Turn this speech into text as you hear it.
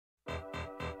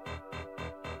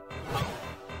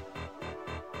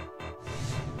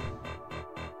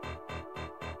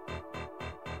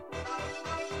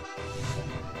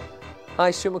Hi,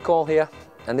 Stuart McCall here,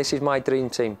 and this is my dream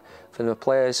team from the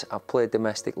players I've played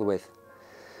domestically with.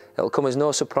 It'll come as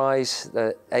no surprise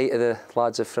that 8 of the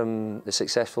lads are from the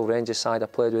successful Rangers side I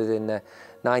played with in the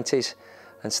 90s,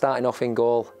 and starting off in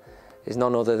goal is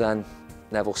none other than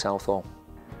Neville Southall.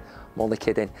 I'm only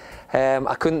kidding.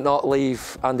 I couldn't not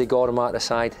leave Andy Gorham at the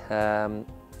side.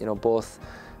 You know, both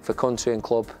for country and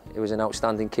club, he was an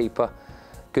outstanding keeper.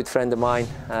 Good friend of mine,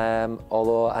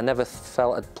 although I never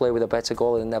felt I'd play with a better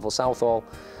goalie than Neville Southall,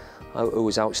 who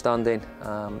was outstanding.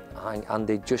 I think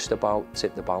Andy just about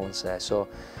tipped the balance there. So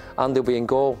Andy will be in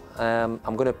goal.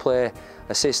 I'm going to play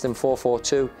a system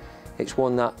 4-4-2. It's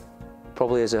one that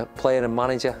probably as a player and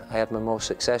manager I had my most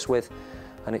success with,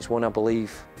 and it's one I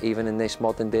believe even in this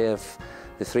modern day of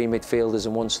the 3 midfielders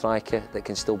and 1 striker that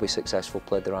can still be successful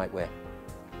played the right way.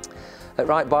 At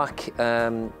right back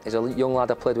is a young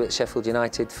lad I played with at Sheffield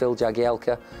United, Phil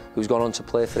Jagielka, who's gone on to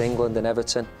play for England and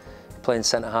Everton, playing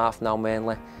centre half now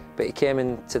mainly. But he came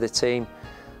into the team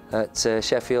at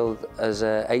Sheffield as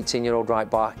an 18-year-old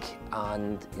right back,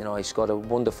 and you know, he scored a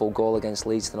wonderful goal against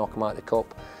Leeds to knock him out of the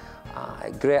cup.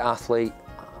 Great athlete,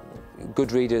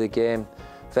 good reader of the game,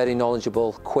 very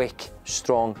knowledgeable, quick,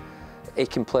 strong. He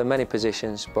can play many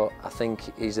positions, but I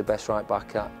think he's the best right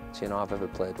back that I've ever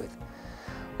played with.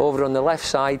 Over on the left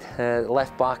side,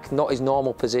 left back, not his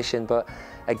normal position, but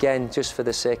again, just for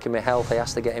the sake of my health, I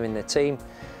asked to get him in the team.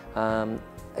 A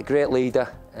great leader,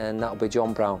 and that'll be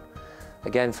John Brown.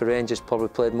 Again, for Rangers, probably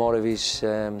played more of his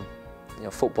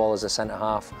football as a centre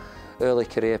half. Early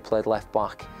career played left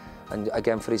back, and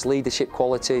again for his leadership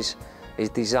qualities, his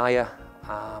desire,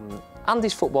 and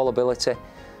his football ability,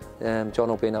 John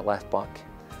will be in at left back.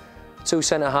 2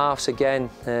 centre halves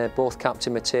again, both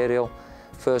captain material.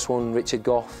 First one, Richard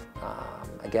Gough.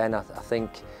 Again, I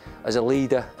think as a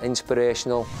leader,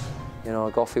 inspirational. You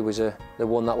know, Goughy was the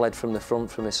one that led from the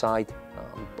front, from his side.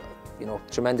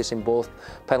 Tremendous in both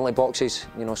penalty boxes.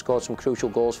 Scored some crucial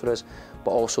goals for us,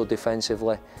 but also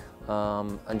defensively,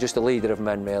 and just a leader of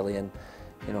men really. And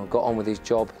got on with his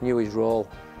job, knew his role,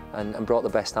 and brought the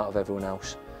best out of everyone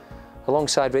else.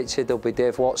 Alongside Richard, there'll be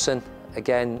Dave Watson.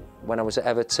 Again, when I was at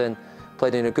Everton,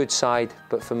 played in a good side,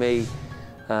 but for me,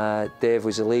 Dave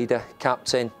was a leader,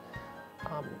 captain.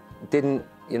 Didn't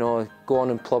go on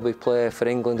and probably play for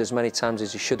England as many times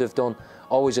as he should have done.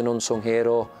 Always an unsung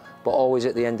hero, but always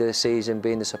at the end of the season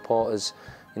being the supporters,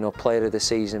 player of the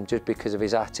season, just because of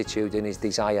his attitude and his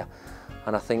desire.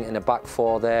 And I think in the back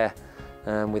 4 there,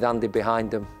 with Andy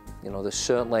behind them, there's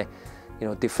certainly,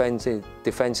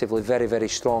 defensively very, very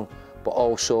strong, but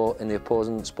also in the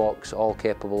opponent's box, all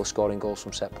capable of scoring goals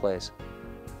from set plays.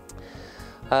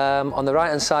 On the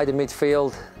right-hand side of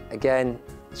midfield, again,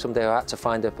 someday I had to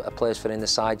find a place for in the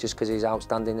side just because his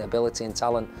outstanding ability and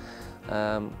talent,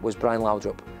 was Brian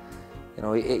Laudrup.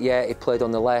 He played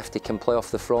on the left, he can play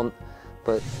off the front,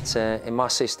 but in my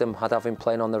system, I'd have him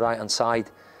playing on the right-hand side.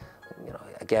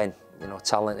 Again,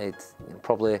 talented,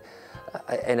 probably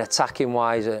in attacking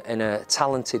wise, in a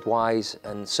talented wise,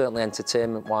 and certainly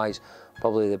entertainment wise,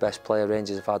 probably the best player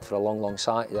Rangers have had for a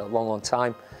long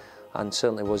time. And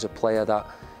certainly was a player that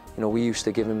we used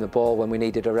to give him the ball when we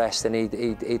needed a rest, and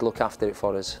he'd look after it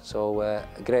for us. So a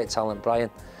great talent, Brian.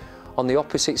 On the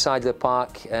opposite side of the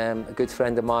park, a good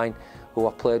friend of mine who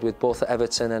I played with both at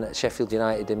Everton and at Sheffield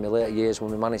United in my later years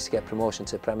when we managed to get promotion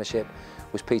to the Premiership,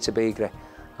 was Peter Beagrie.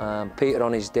 Peter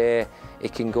on his day, he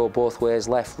can go both ways,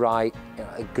 left, right,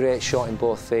 a great shot in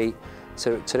both feet,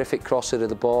 terrific crosser of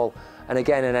the ball, and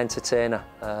again an entertainer.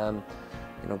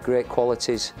 Great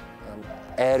qualities.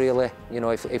 Aerially,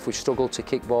 if we struggled to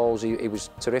kick balls, he was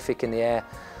terrific in the air,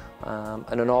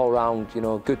 and an all-round,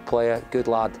 good player, good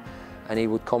lad, and he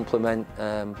would complement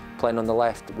playing on the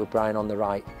left with Brian on the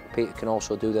right. Peter can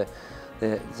also do the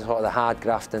sort of the hard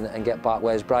graft and get back,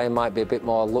 whereas Brian might be a bit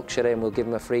more luxury and we'll give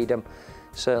him a freedom.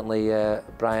 Certainly,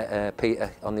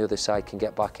 Peter on the other side can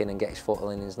get back in and get his foot in,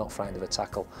 and he's not frightened of a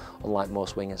tackle, unlike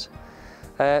most wingers.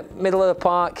 Middle of the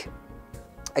park,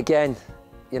 again,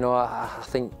 I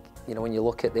think. When you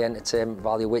look at the entertainment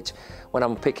value, which when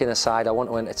I'm picking a side, I want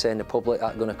to entertain the public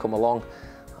that are going to come along.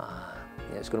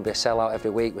 It's going to be a sellout every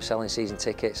week. We're selling season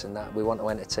tickets, and that we want to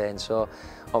entertain. So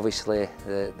obviously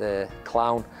the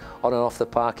clown on and off the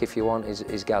park, if you want,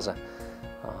 is Gaza.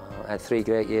 I had 3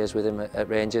 great years with him at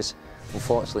Rangers.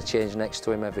 Unfortunately, changed next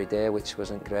to him every day, which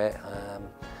wasn't great.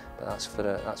 But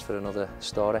that's for another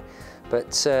story.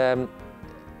 But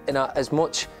as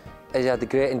much as he had the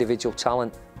great individual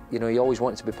talent, he always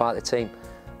wanted to be part of the team.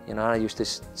 I used to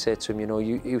say to him,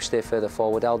 you stay further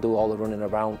forward, I'll do all the running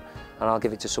around, and I'll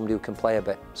give it to somebody who can play a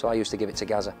bit. So I used to give it to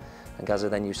Gaza, and Gaza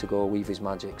then used to go weave his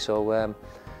magic. So,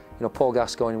 Paul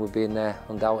Gascoigne would be in there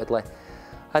undoubtedly.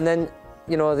 And then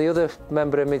you know, the other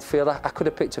member of midfield, I could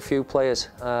have picked a few players.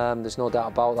 There's no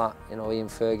doubt about that. You know, Ian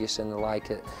Ferguson, the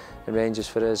like at Rangers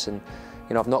for us, and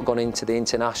you know, I've not gone into the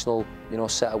international, you know,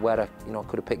 set of where I, you know,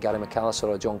 could have picked Gary McAllister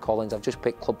or John Collins. I've just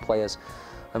picked club players,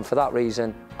 and for that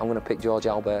reason, I'm going to pick George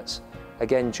Alberts.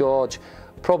 Again, George,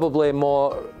 probably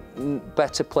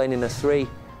better playing in a 3,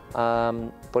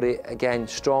 but again,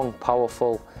 strong,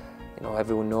 powerful. You know,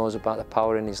 everyone knows about the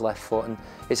power in his left foot, and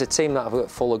it's a team that I've got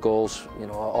full of goals, you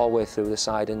know, all the way through the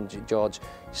side. And George,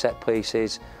 set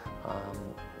pieces,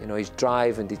 you know, his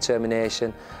drive and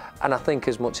determination, and I think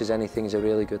as much as anything, he's a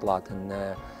really good lad, and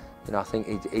you know, I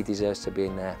think he deserves to be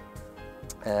in there.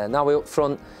 Now we're up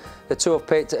front, the two I've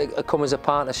picked come as a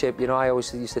partnership. You know, I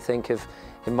always used to think of,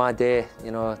 in my day,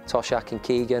 you know, Toshak and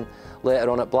Keegan,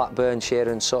 later on at Blackburn,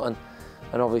 Shearer and Sutton,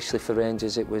 and obviously for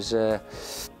Rangers it was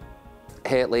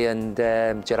Haitley and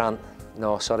Durant.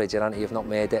 No, sorry, Durant, you've not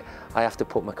made it. I have to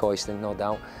put McCoyston, no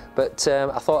doubt. But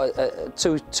I thought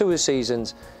two of the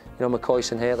seasons, you know,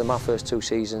 McCoyston and Haitley, my first 2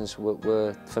 seasons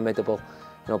were formidable.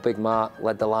 You know, Big Mark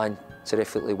led the line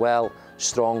terrifically well,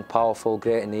 strong, powerful,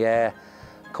 great in the air.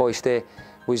 Coisty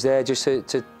was there just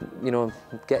to you know,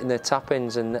 get in the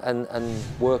tap-ins and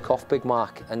work off Big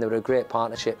Mark, and they were a great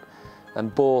partnership,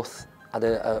 and both had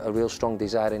a real strong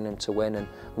desire in them to win, and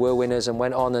were winners and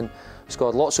went on and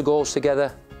scored lots of goals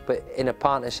together. But in a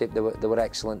partnership, they were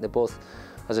excellent. They both,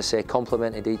 as I say,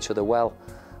 complemented each other well,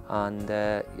 and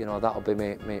you know, that'll be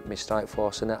my strike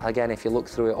force. And again, if you look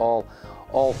through it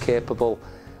all capable,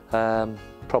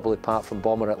 probably apart from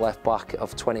Bomber at left back,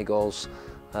 of 20 goals.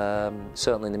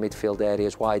 Certainly in the midfield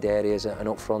areas, wide areas, and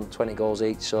up front, 20 goals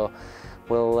each. So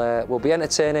we'll be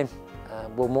entertaining.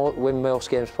 We'll win most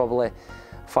games probably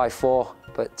 5-4,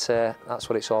 but that's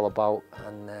what it's all about,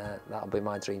 and that'll be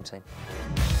my dream team.